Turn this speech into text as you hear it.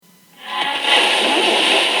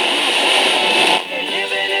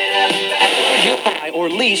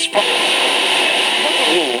police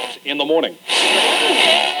in the morning.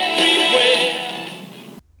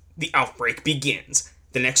 The outbreak begins.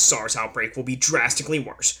 The next SARS outbreak will be drastically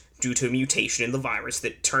worse due to a mutation in the virus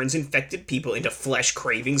that turns infected people into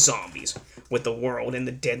flesh-craving zombies. With the world in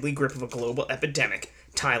the deadly grip of a global epidemic,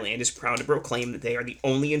 Thailand is proud to proclaim that they are the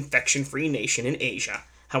only infection-free nation in Asia.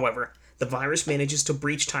 However, the virus manages to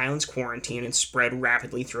breach Thailand's quarantine and spread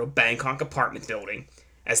rapidly through a Bangkok apartment building.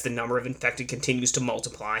 As the number of infected continues to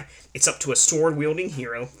multiply, it's up to a sword-wielding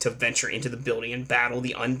hero to venture into the building and battle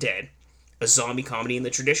the undead. A zombie comedy in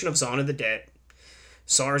the tradition of Dawn of the Dead.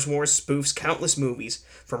 SARS Wars spoofs countless movies,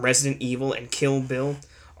 from Resident Evil and Kill Bill,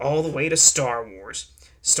 all the way to Star Wars,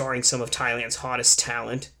 starring some of Thailand's hottest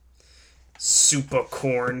talent,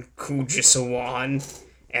 Supakorn Kujisawan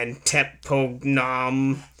and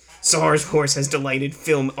Teppognam. SARS Wars has delighted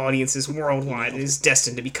film audiences worldwide and is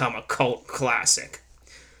destined to become a cult classic.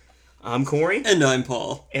 I'm Corey. And I'm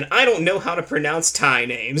Paul. And I don't know how to pronounce Thai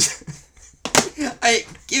names.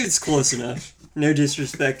 It's close enough. No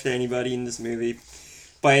disrespect to anybody in this movie.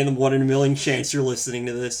 By the 1 in a million chance you're listening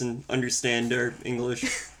to this and understand our English.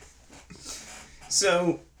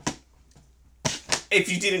 So,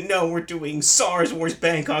 if you didn't know, we're doing SARS Wars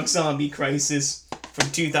Bangkok Zombie Crisis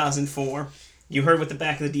from 2004. You heard what the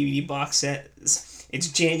back of the DVD box says. It's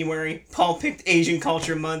January. Paul picked Asian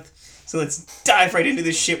Culture Month. So let's dive right into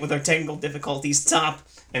this shit with our technical difficulties, top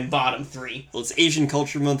and bottom 3. Well, it's Asian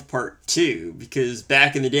Culture Month Part 2, because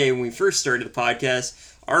back in the day when we first started the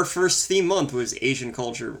podcast, our first theme month was Asian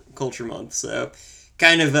Culture Month, so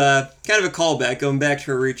kind of a callback, going back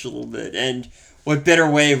to our roots a little bit, and what better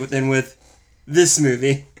way than with this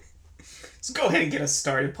movie? So go ahead and get us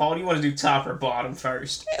started, Paul. Do you want to do top or bottom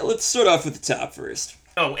first? Yeah, let's start off with the top first.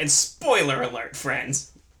 Oh, and spoiler alert, friends.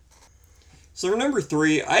 So for number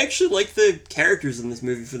 3, I actually like the characters in this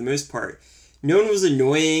movie for the most part. No one was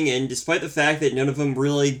annoying, and despite the fact that none of them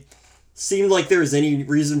really seemed like there was any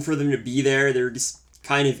reason for them to be there, they were just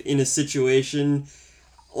kind of in a situation,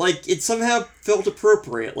 like, it somehow felt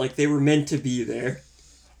appropriate, like they were meant to be there.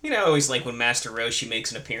 You know, I always like when Master Roshi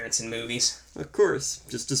makes an appearance in movies. Of course,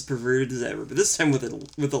 just as perverted as ever, but this time with a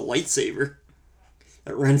lightsaber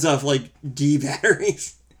that runs off, like, D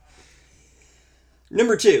batteries.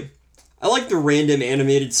 Number 2. I like the random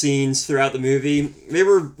animated scenes throughout the movie. They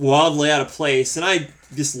were wildly out of place, and I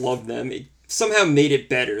just loved them. It somehow made it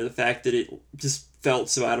better, the fact that it just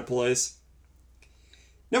felt so out of place.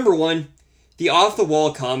 Number 1, the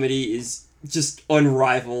off-the-wall comedy is just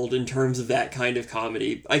unrivaled in terms of that kind of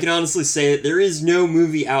comedy. I can honestly say that there is no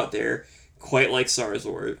movie out there quite like SARS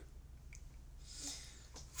Wars.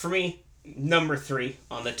 For me, number 3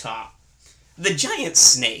 on the top. The giant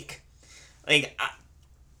snake. Like,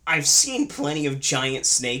 I've seen plenty of giant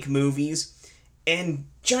snake movies, and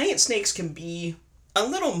giant snakes can be a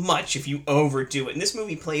little much if you overdo it, and this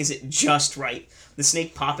movie plays it just right. The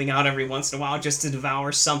snake popping out every once in a while just to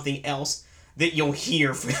devour something else that you'll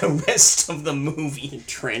hear for the rest of the movie. It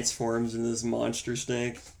transforms into this monster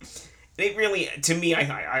snake. It really, to me,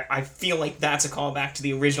 I feel like that's a callback to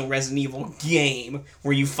the original Resident Evil game,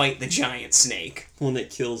 where you fight the giant snake. One that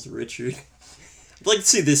kills Richard. I'd like to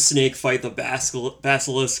see this snake fight the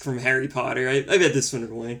basilisk from Harry Potter. I bet this one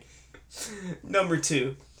would win. Number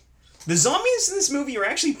 2. The zombies in this movie are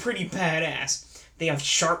actually pretty badass. They have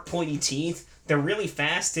sharp, pointy teeth, they're really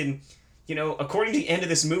fast, and, you know, according to the end of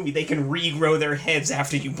this movie, they can regrow their heads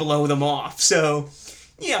after you blow them off. So,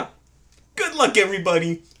 yeah, good luck,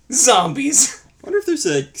 everybody. Zombies. I wonder if there's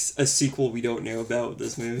a sequel we don't know about with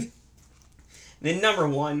this movie. And then number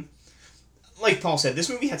 1, like Paul said, this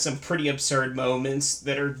movie had some pretty absurd moments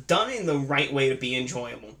that are done in the right way to be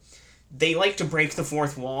enjoyable. They like to break the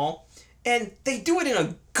fourth wall, and they do it in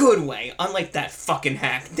a good way, unlike that fucking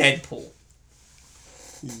hack Deadpool.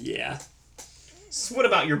 Yeah. So what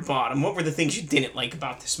about your bottom? What were the things you didn't like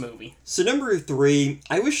about this movie? So number 3,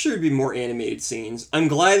 I wish there would be more animated scenes. I'm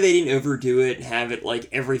glad they didn't overdo it and have it like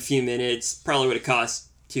every few minutes. Probably would have cost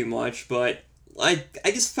too much, but I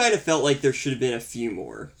just kind of felt like there should have been a few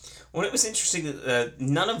more. Well, it was interesting that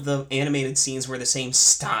none of the animated scenes were the same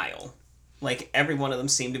style. Like, every one of them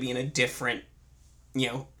seemed to be in a different,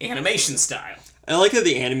 animation style. I like how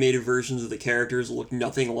the animated versions of the characters look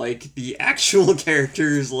nothing like the actual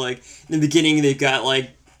characters. Like, in the beginning, they've got,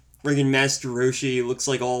 like, friggin' Master Roshi looks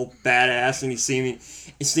like all badass, and you see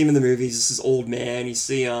him in the movies, this is old man. You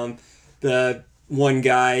see, the one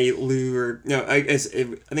guy, Lou, or, no, I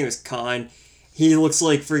think it was Khan. He looks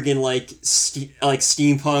like friggin' like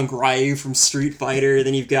steampunk Ryu from Street Fighter.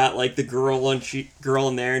 Then you've got like the girl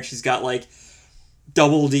in there, and she's got like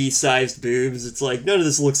double D sized boobs. It's like none of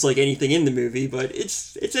this looks like anything in the movie, but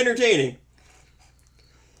it's entertaining.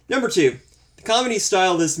 Number 2. The comedy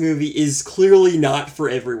style of this movie is clearly not for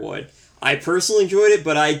everyone. I personally enjoyed it,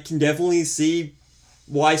 but I can definitely see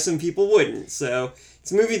why some people wouldn't. So,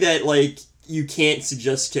 it's a movie that, like, you can't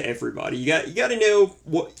suggest to everybody. You gotta know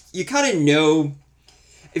what... You kind of know...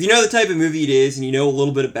 If you know the type of movie it is, and you know a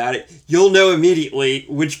little bit about it, you'll know immediately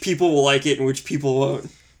which people will like it and which people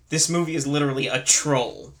won't. This movie is literally a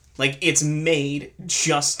troll. Like, it's made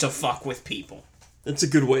just to fuck with people. That's a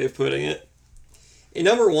good way of putting it. And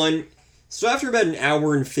number 1, so after about an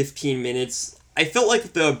hour and 15 minutes, I felt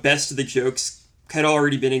like the best of the jokes had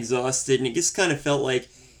already been exhausted, and it just kind of felt like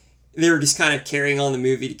they were just kind of carrying on the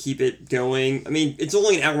movie to keep it going. I mean, it's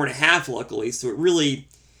only an hour and a half, luckily, so it really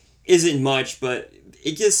isn't much, but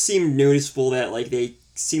it just seemed noticeable that, like, they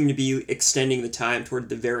seemed to be extending the time toward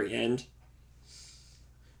the very end.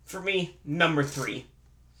 For me, number 3.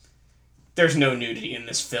 There's no nudity in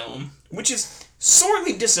this film, which is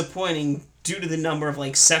sorely disappointing due to the number of,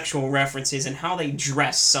 like, sexual references and how they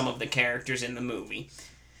dress some of the characters in the movie.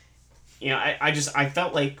 You know, I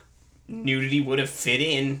felt like nudity would have fit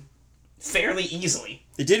in fairly easily.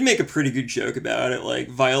 They did make a pretty good joke about it, like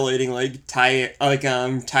violating like Thai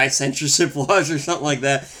censorship laws or something like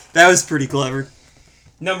that. That was pretty clever.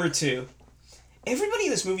 Number 2. Everybody in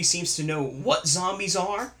this movie seems to know what zombies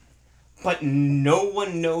are, but no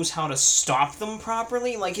one knows how to stop them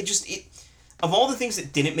properly. Like, of all the things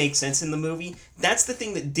that didn't make sense in the movie, that's the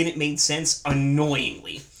thing that didn't make sense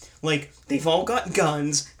annoyingly. Like, they've all got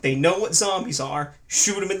guns, they know what zombies are,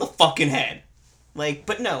 shoot them in the fucking head. Like,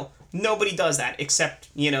 but no, nobody does that, except,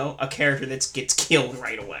 you know, a character that gets killed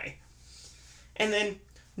right away. And then,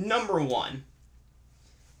 number 1.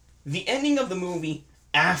 The ending of the movie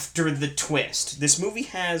after the twist. This movie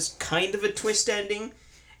has kind of a twist ending,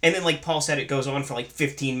 and then, like Paul said, it goes on for, like,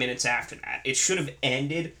 15 minutes after that. It should have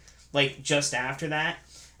ended, like, just after that.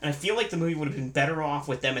 And I feel like the movie would have been better off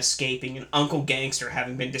with them escaping and Uncle Gangster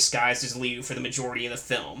having been disguised as Liu for the majority of the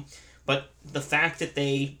film. But the fact that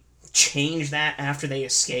they change that after they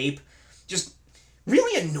escape just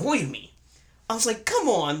really annoyed me. I was like, come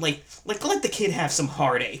on, like let the kid have some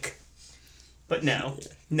heartache. But no,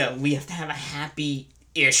 we have to have a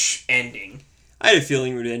happy-ish ending. I had a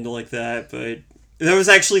feeling it would end like that, but that was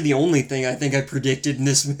actually the only thing I think I predicted in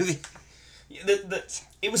this movie.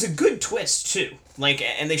 It was a good twist, too. Like,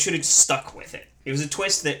 and they should have stuck with it. It was a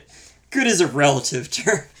twist that... Good is a relative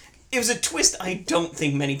term. It was a twist I don't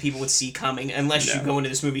think many people would see coming unless you go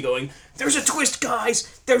into this movie going, there's a twist,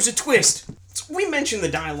 guys! There's a twist! So we mentioned the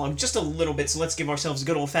dialogue just a little bit, so let's give ourselves a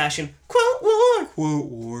good old-fashioned quote war! Quote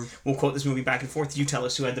war. We'll quote this movie back and forth. You tell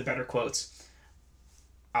us who had the better quotes.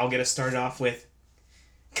 I'll get us started off with,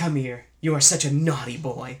 "Come here, you are such a naughty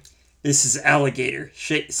boy." This is alligator,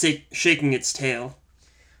 shaking its tail.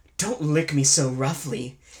 "Don't lick me so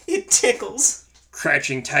roughly. It tickles."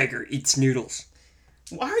 Crouching tiger eats noodles.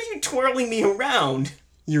 "Why are you twirling me around?"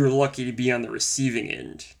 You're lucky to be on the receiving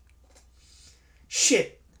end.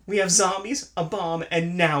 "Shit, we have zombies, a bomb,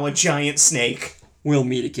 and now a giant snake." We'll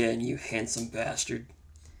meet again, you handsome bastard.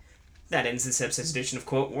 That ends this episode's edition of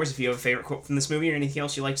Quote Wars. If you have a favorite quote from this movie or anything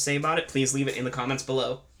else you'd like to say about it, please leave it in the comments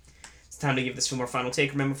below. It's time to give this film our final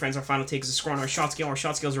take. Remember, friends, our final take is a score on our shot scale. Our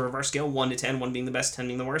shot scale is a reverse scale, 1 to 10, 1 being the best, 10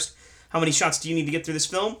 being the worst. How many shots do you need to get through this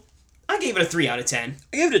film? I gave it a 3 out of 10.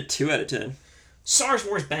 I gave it a 2 out of 10. SARS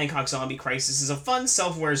Wars Bangkok Zombie Crisis is a fun,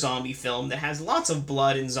 self-aware zombie film that has lots of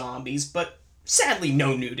blood and zombies, but sadly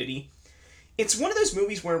no nudity. It's one of those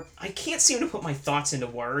movies where I can't seem to put my thoughts into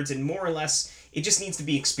words, and more or less, it just needs to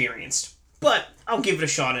be experienced. But I'll give it a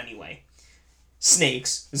shot anyway.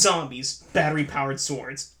 Snakes, zombies, battery-powered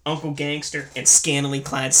swords, Uncle Gangster, and scantily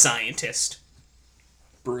clad scientist.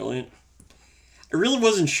 Brilliant. I really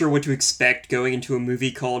wasn't sure what to expect going into a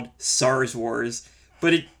movie called SARS Wars,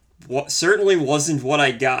 but it certainly wasn't what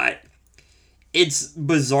I got. It's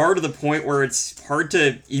bizarre to the point where it's hard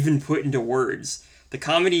to even put into words. The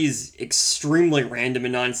comedy is extremely random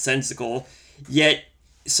and nonsensical, yet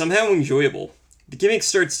somehow enjoyable. The gimmick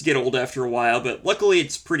starts to get old after a while, but luckily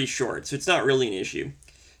it's pretty short, so it's not really an issue.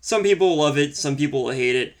 Some people love it, some people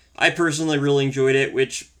hate it. I personally really enjoyed it,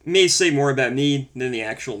 which may say more about me than the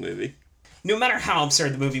actual movie. No matter how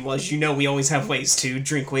absurd the movie was, you know we always have ways to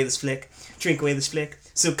drink away this flick. Drink away this flick.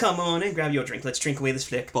 So come on and grab your drink. Let's drink away this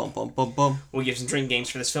flick. Bum, bum, bum, bum. We'll give some drink games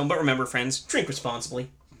for this film, but remember, friends, drink responsibly.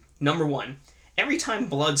 Number 1. Every time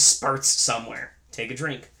blood spurts somewhere, take a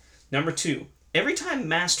drink. Number 2. Every time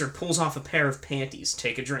Master pulls off a pair of panties,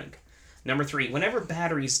 take a drink. Number 3. Whenever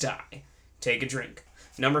batteries die, take a drink.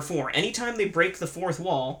 Number 4. Anytime they break the fourth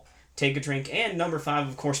wall, take a drink. And number 5,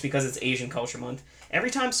 of course, because it's Asian Culture Month, every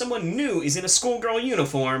time someone new is in a schoolgirl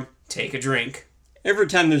uniform, take a drink. Every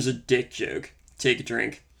time there's a dick joke, take a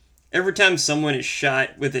drink. Every time someone is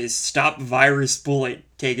shot with a stop virus bullet,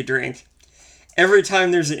 take a drink. Every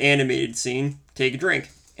time there's an animated scene, take a drink.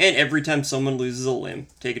 And every time someone loses a limb,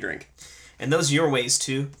 take a drink. And those are your ways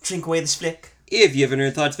to drink away this flick. If you have any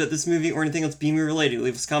other thoughts about this movie or anything else B-movie related,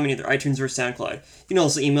 leave us a comment either iTunes or SoundCloud. You can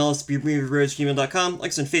also email us at bmoviebros@gmail.com,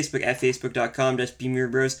 like us on Facebook at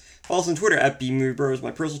facebook.com/bmoviebros, follow us on Twitter at bmoviebros,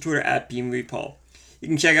 my personal Twitter at bmoviepaul. You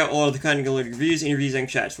can check out all of the content related reviews, interviews, and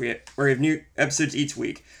chats where we have new episodes each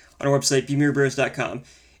week on our website, bmoviebros.com.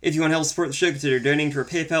 If you want to help support the show, consider donating to our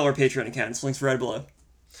PayPal or Patreon accounts. Links are right below.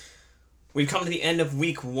 We've come to the end of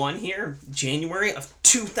week 1 here, January of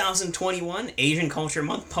 2021, Asian Culture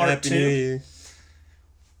Month, Part Happy 2. New Year.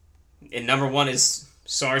 And number 1 is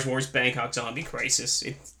SARS Wars Bangkok Zombie Crisis.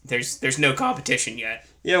 There's no competition yet.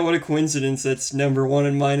 Yeah, what a coincidence. That's number 1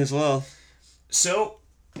 in mine as well. So,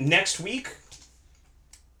 next week,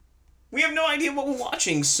 we have no idea what we're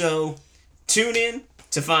watching, so tune in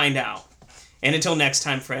to find out. And until next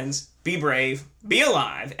time, friends, be brave, be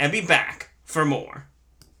alive, and be back for more.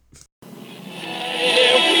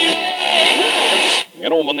 You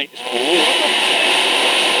know, when they...